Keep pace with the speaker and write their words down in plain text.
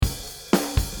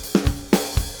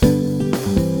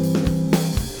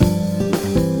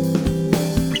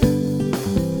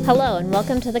Hello and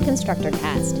welcome to the Constructor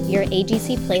Cast, your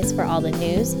AGC place for all the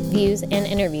news, views, and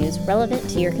interviews relevant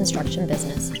to your construction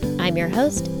business. I'm your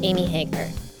host, Amy Hager.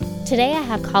 Today I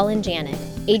have Colin Janik,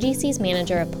 AGC's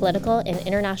Manager of Political and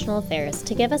International Affairs,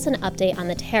 to give us an update on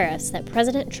the tariffs that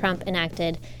President Trump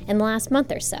enacted in the last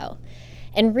month or so.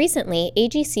 And recently,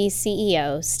 AGC's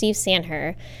CEO, Steve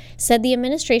Sandher, said the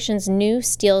administration's new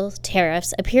steel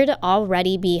tariffs appear to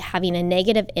already be having a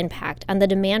negative impact on the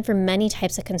demand for many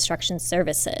types of construction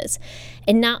services.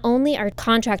 And not only are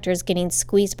contractors getting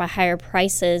squeezed by higher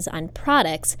prices on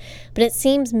products, but it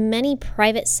seems many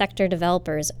private sector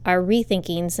developers are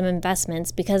rethinking some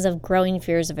investments because of growing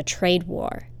fears of a trade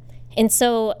war. And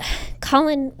so,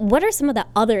 Colin, what are some of the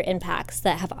other impacts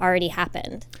that have already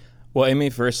happened? Well, Amy,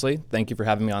 firstly, thank you for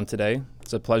having me on today.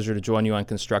 It's a pleasure to join you on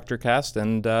Constructor Cast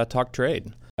and talk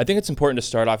trade. I think it's important to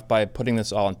start off by putting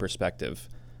this all in perspective.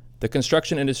 The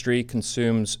construction industry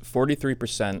consumes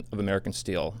 43% of American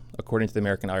steel, according to the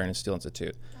American Iron and Steel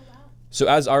Institute. Oh, wow. So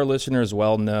as our listeners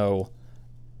well know,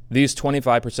 these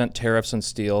 25% tariffs on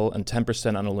steel and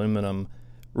 10% on aluminum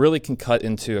really can cut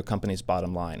into a company's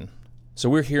bottom line. So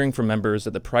we're hearing from members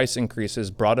that the price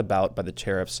increases brought about by the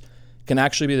tariffs can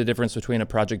actually be the difference between a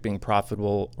project being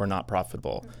profitable or not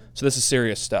profitable. So this is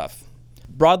serious stuff.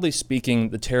 Broadly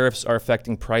speaking, the tariffs are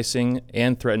affecting pricing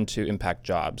and threaten to impact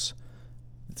jobs.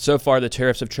 So far, the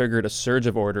tariffs have triggered a surge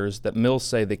of orders that mills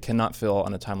say they cannot fill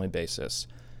on a timely basis.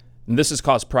 And this has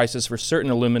caused prices for certain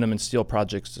aluminum and steel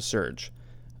projects to surge.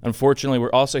 Unfortunately,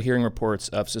 we're also hearing reports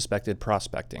of suspected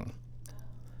prospecting.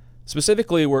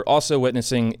 Specifically, we're also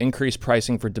witnessing increased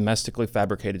pricing for domestically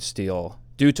fabricated steel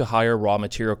due to higher raw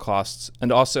material costs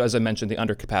and also, as I mentioned, the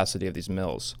undercapacity of these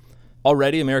mills.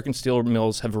 Already, American steel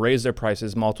mills have raised their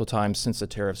prices multiple times since the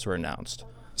tariffs were announced.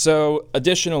 So,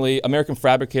 additionally, American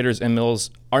fabricators and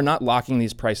mills are not locking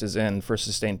these prices in for a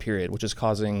sustained period, which is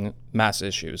causing mass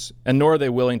issues, and nor are they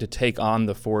willing to take on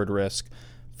the forward risk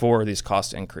for these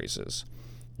cost increases.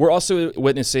 We're also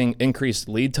witnessing increased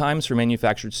lead times for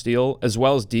manufactured steel, as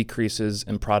well as decreases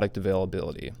in product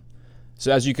availability.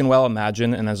 So as you can well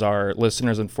imagine, and as our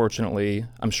listeners, unfortunately,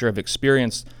 I'm sure have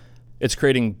experienced, it's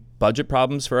creating budget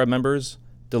problems for our members,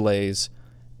 delays,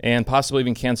 and possibly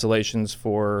even cancellations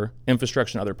for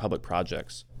infrastructure and other public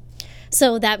projects.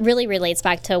 So that really relates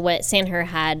back to what Sandher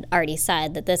had already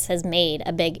said, that this has made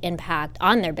a big impact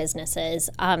on their businesses.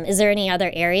 Is there any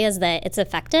other areas that it's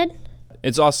affected?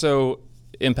 It's also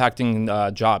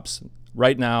impacting jobs.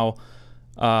 Right now,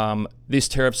 these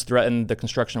tariffs threaten the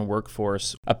construction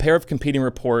workforce. A pair of competing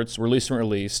reports were recently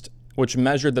released, which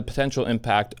measured the potential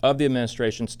impact of the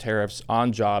administration's tariffs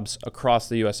on jobs across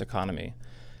the U.S. economy.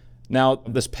 Now,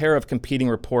 this pair of competing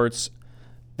reports,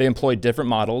 they employed different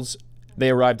models. They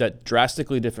arrived at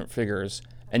drastically different figures,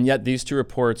 and yet these two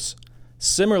reports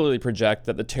similarly project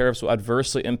that the tariffs will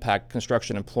adversely impact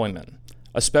construction employment,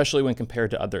 especially when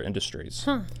compared to other industries.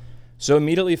 So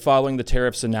immediately following the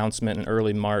tariffs announcement in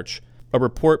early March, a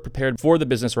report prepared for the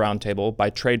Business Roundtable by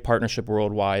Trade Partnership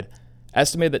Worldwide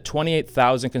estimated that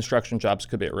 28,000 construction jobs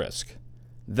could be at risk.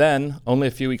 Then, only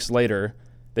a few weeks later,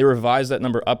 they revised that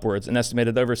number upwards and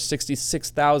estimated that over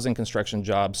 66,000 construction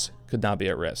jobs could now be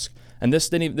at risk. And this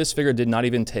figure did not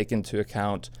even take into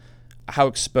account how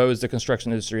exposed the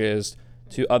construction industry is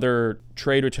to other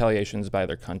trade retaliations by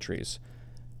other countries.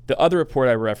 The other report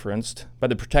I referenced, by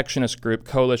the protectionist group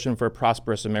Coalition for a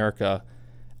Prosperous America,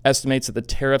 estimates that the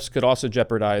tariffs could also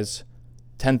jeopardize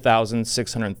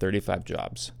 10,635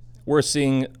 jobs. We're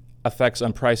seeing effects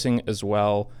on pricing as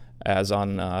well as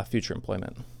on future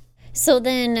employment. So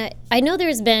then, I know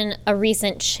there's been a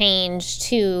recent change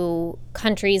to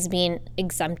countries being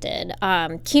exempted.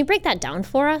 Can you break that down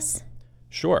for us?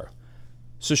 Sure.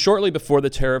 So shortly before the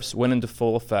tariffs went into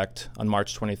full effect on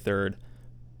March 23rd,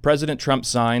 President Trump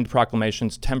signed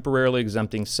proclamations temporarily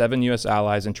exempting 7 U.S.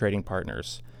 allies and trading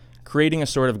partners, creating a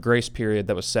sort of grace period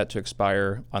that was set to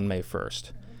expire on May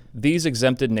 1st. These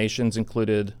exempted nations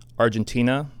included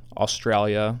Argentina,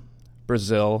 Australia,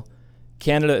 Brazil,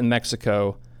 Canada and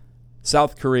Mexico,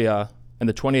 South Korea, and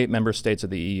the 28 member states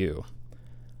of the EU.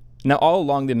 Now, all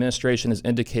along, the administration has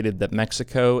indicated that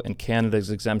Mexico and Canada's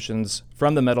exemptions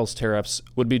from the metals tariffs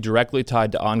would be directly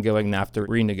tied to ongoing NAFTA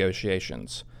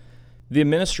renegotiations. The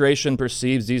administration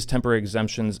perceives these temporary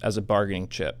exemptions as a bargaining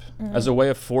chip, as a way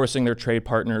of forcing their trade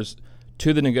partners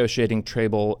to the negotiating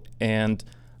table and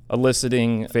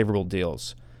eliciting favorable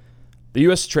deals. The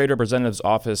U.S. Trade Representative's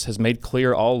Office has made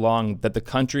clear all along that the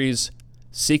countries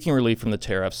seeking relief from the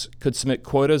tariffs could submit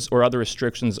quotas or other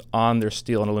restrictions on their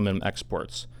steel and aluminum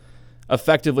exports,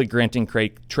 effectively granting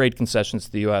trade concessions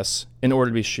to the U.S. in order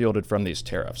to be shielded from these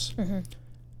tariffs.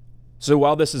 So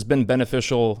while this has been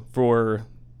beneficial for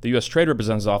the U.S. Trade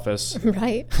Representative's office,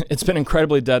 Right. it's been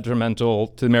incredibly detrimental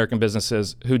to American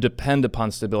businesses who depend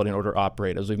upon stability in order to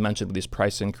operate, as we've mentioned, with these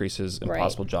price increases and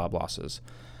possible job losses.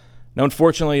 Now,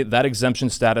 unfortunately, that exemption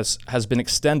status has been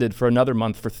extended for another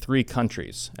month for 3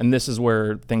 countries, and this is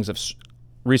where things have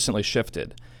recently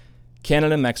shifted.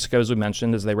 Canada and Mexico, as we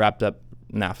mentioned, as they wrapped up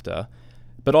NAFTA,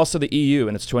 but also the EU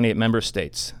and its 28 member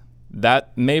states.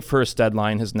 That May 1st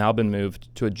deadline has now been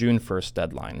moved to a June 1st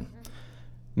deadline.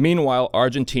 Meanwhile,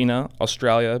 Argentina,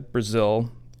 Australia,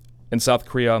 Brazil, and South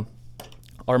Korea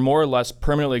are more or less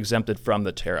permanently exempted from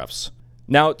the tariffs.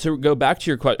 Now, to go back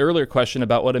to your earlier question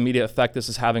about what immediate effect this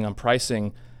is having on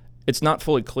pricing, it's not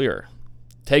fully clear.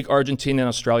 Take Argentina and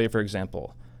Australia, for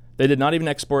example. They did not even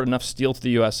export enough steel to the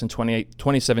U.S. in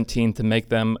 2017 to make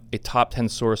them a top 10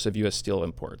 source of U.S. steel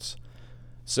imports.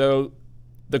 So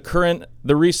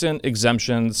the recent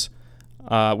exemptions,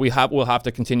 we'll have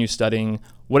to continue studying.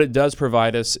 What it does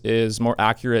provide us is more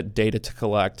accurate data to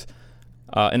collect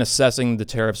in assessing the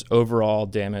tariffs' overall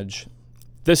damage.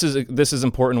 This is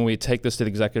important when we take this to the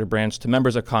executive branch, to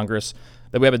members of Congress,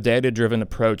 that we have a data-driven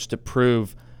approach to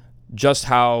prove just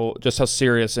how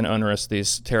serious and onerous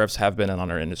these tariffs have been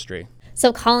on our industry.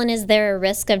 So, Colin, is there a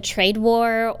risk of trade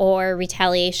war or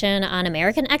retaliation on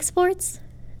American exports?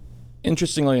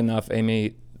 Interestingly enough,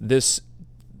 Amy, this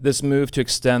move to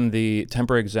extend the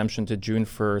temporary exemption to June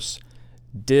 1st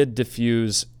did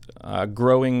diffuse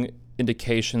growing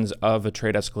indications of a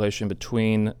trade escalation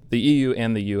between the EU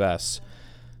and the U.S.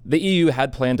 The EU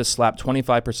had planned to slap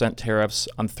 25% tariffs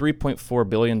on $3.4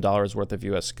 billion worth of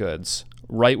U.S. goods,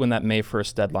 right when that May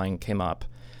 1st deadline came up.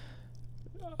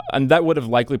 And that would have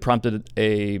likely prompted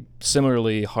a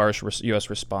similarly harsh U.S.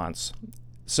 response.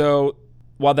 So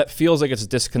while that feels like it's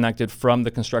disconnected from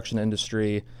the construction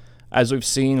industry, as we've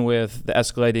seen with the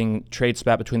escalating trade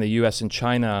spat between the U.S. and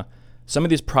China, some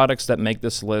of these products that make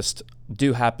this list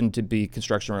do happen to be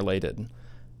construction related.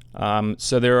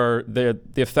 So the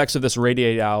effects of this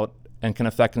radiate out and can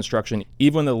affect construction,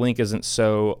 even when the link isn't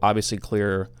so obviously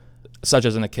clear, such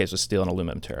as in the case of steel and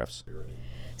aluminum tariffs.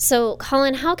 So,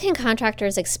 Colin, how can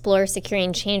contractors explore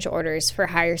securing change orders for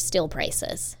higher steel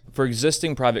prices? For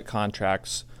existing private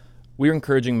contracts, we're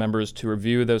encouraging members to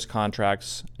review those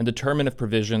contracts and determine if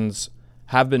provisions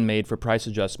have been made for price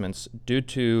adjustments due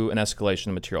to an escalation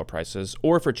in material prices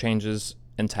or for changes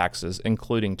in taxes,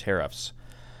 including tariffs.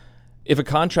 If a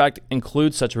contract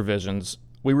includes such provisions,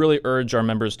 we really urge our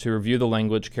members to review the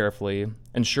language carefully,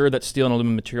 ensure that steel and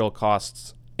aluminum material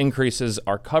costs increases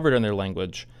are covered in their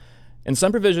language, and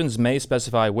some provisions may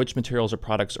specify which materials or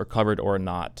products are covered or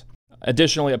not.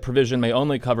 Additionally, a provision may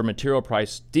only cover material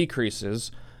price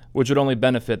decreases, which would only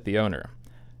benefit the owner.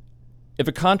 If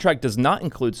a contract does not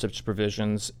include such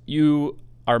provisions, you,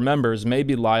 our members, may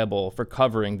be liable for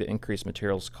covering the increased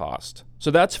materials cost. So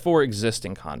that's for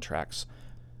existing contracts.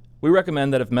 We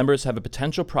recommend that if members have a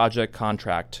potential project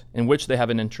contract in which they have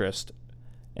an interest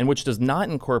and which does not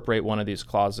incorporate one of these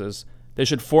clauses, they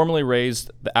should formally raise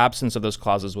the absence of those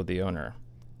clauses with the owner,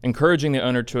 encouraging the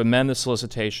owner to amend the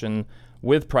solicitation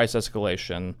with price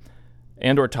escalation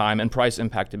and/or time and price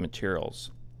impacted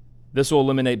materials. This will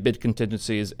eliminate bid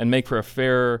contingencies and make for a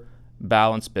fair,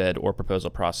 balanced bid or proposal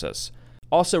process.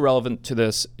 Also relevant to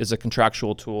this is a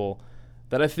contractual tool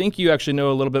that I think you actually know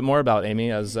a little bit more about,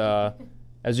 Amy, as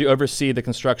you oversee the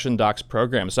construction docs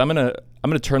program. So I'm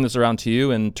gonna turn this around to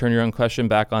you and turn your own question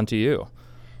back onto you.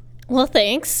 Well,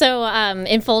 thanks. So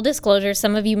in full disclosure,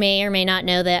 some of you may or may not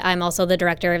know that I'm also the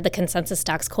director of the Consensus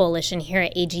Docs Coalition here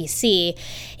at AGC.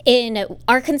 In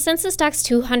our Consensus Docs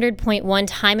 200.1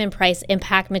 Time and Price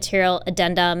Impact Material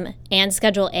Addendum and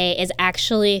Schedule A is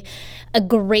actually a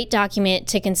great document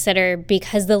to consider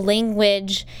because the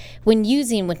language, when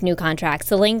using with new contracts,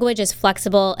 the language is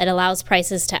flexible. It allows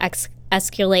prices to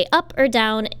escalate up or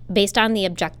down based on the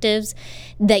objectives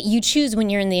that you choose when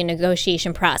you're in the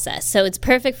negotiation process. So it's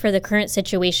perfect for the current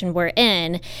situation we're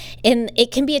in, and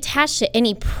it can be attached to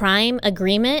any prime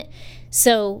agreement.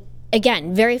 So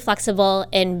again, very flexible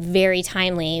and very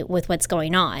timely with what's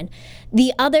going on.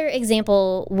 The other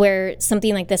example where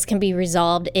something like this can be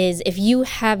resolved is if you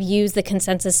have used the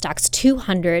Consensus Docs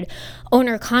 200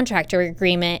 owner-contractor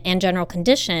agreement and general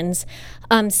conditions,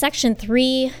 Section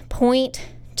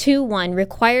 3.21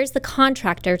 requires the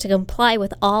contractor to comply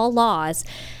with all laws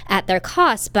at their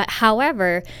cost. But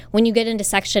however, when you get into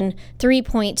Section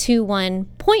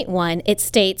 3.21.1, it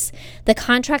states the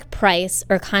contract price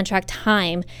or contract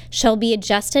time shall be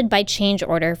adjusted by change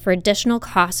order for additional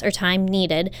costs or time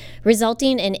needed,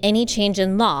 resulting in any change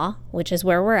in law, which is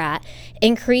where we're at,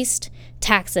 increased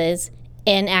taxes,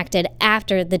 enacted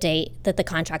after the date that the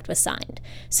contract was signed.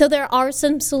 So there are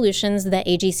some solutions that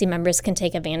AGC members can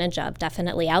take advantage of,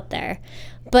 definitely out there.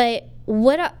 But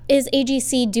what is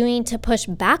AGC doing to push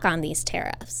back on these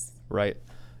tariffs? Right.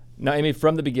 Now, Amy,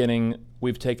 from the beginning,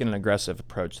 we've taken an aggressive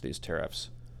approach to these tariffs.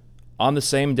 On the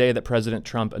same day that President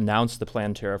Trump announced the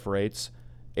planned tariff rates,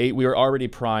 we were already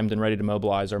primed and ready to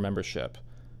mobilize our membership.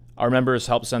 Our members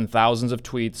helped send thousands of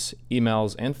tweets,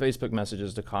 emails, and Facebook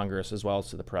messages to Congress as well as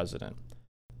to the president.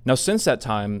 Now, since that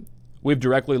time, we've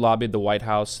directly lobbied the White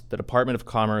House, the Department of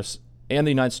Commerce, and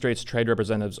the United States Trade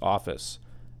Representative's office,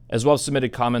 as well as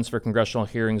submitted comments for congressional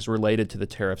hearings related to the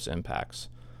tariffs' impacts.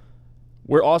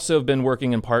 We're also been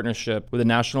working in partnership with the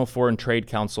National Foreign Trade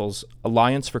Council's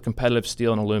Alliance for Competitive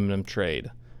Steel and Aluminum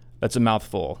Trade. That's a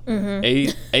mouthful.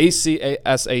 ACASAT.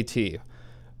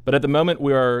 But at the moment,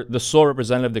 we are the sole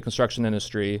representative of the construction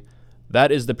industry.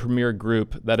 That is the premier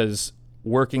group that is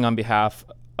working on behalf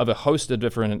of a host of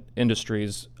different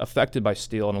industries affected by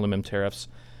steel and aluminum tariffs.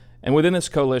 And within this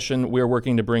coalition, we are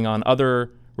working to bring on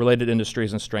other related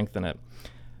industries and strengthen it.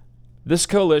 This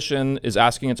coalition is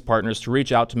asking its partners to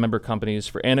reach out to member companies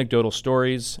for anecdotal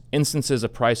stories, instances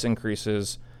of price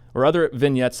increases, or other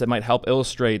vignettes that might help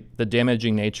illustrate the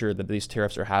damaging nature that these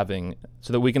tariffs are having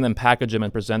so that we can then package them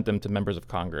and present them to members of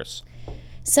Congress.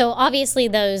 So obviously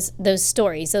those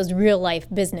stories, those real-life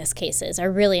business cases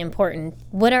are really important.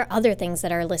 What are other things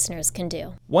that our listeners can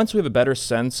do? Once we have a better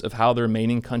sense of how the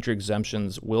remaining country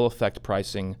exemptions will affect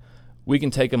pricing, we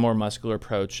can take a more muscular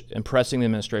approach in pressing the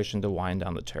administration to wind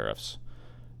down the tariffs.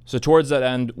 So towards that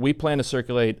end, we plan to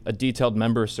circulate a detailed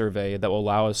member survey that will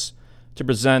allow us to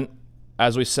present,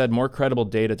 as we said, more credible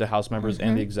data to House members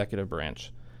and the executive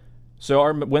branch.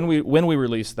 So when we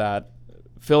release that,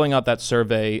 filling out that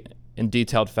survey in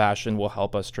detailed fashion will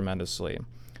help us tremendously.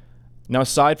 Now,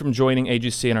 aside from joining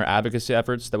AGC in our advocacy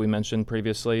efforts that we mentioned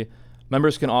previously,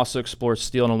 members can also explore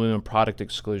steel and aluminum product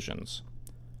exclusions.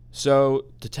 So,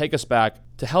 to take us back,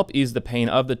 to help ease the pain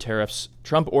of the tariffs,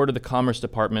 Trump ordered the Commerce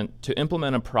Department to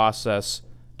implement a process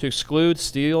to exclude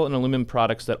steel and aluminum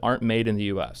products that aren't made in the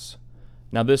U.S.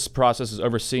 Now, this process is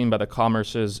overseen by the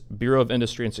Commerce's Bureau of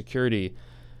Industry and Security.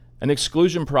 An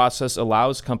exclusion process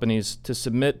allows companies to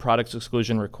submit product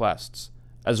exclusion requests,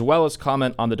 as well as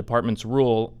comment on the department's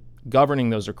rule governing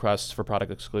those requests for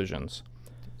product exclusions.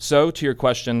 So, to your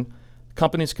question,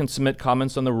 companies can submit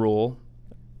comments on the rule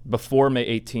before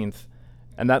May 18th,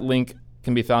 and that link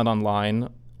can be found online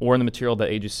or in the material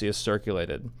that AGC has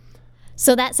circulated.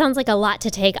 So that sounds like a lot to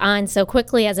take on so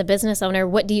quickly as a business owner.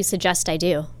 What do you suggest I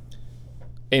do?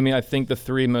 Amy, I think the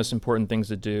three most important things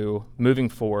to do moving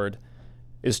forward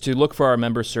is to look for our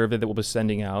member survey that we'll be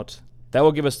sending out. That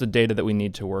will give us the data that we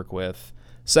need to work with.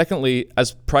 Secondly,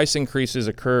 as price increases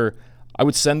occur, I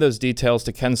would send those details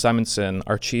to Ken Simonson,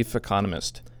 our chief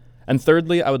economist. And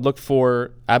thirdly, I would look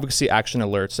for advocacy action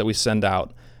alerts that we send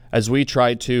out as we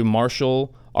try to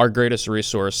marshal our greatest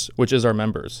resource, which is our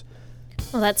members.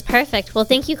 Well, that's perfect. Well,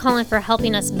 thank you, Colin, for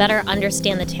helping us better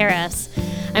understand the tariffs.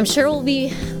 I'm sure we'll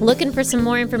be looking for some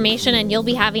more information, and you'll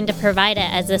be having to provide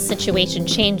it as this situation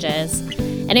changes.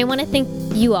 And I want to thank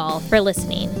you all for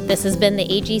listening. This has been the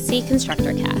AGC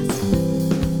Constructor Cast.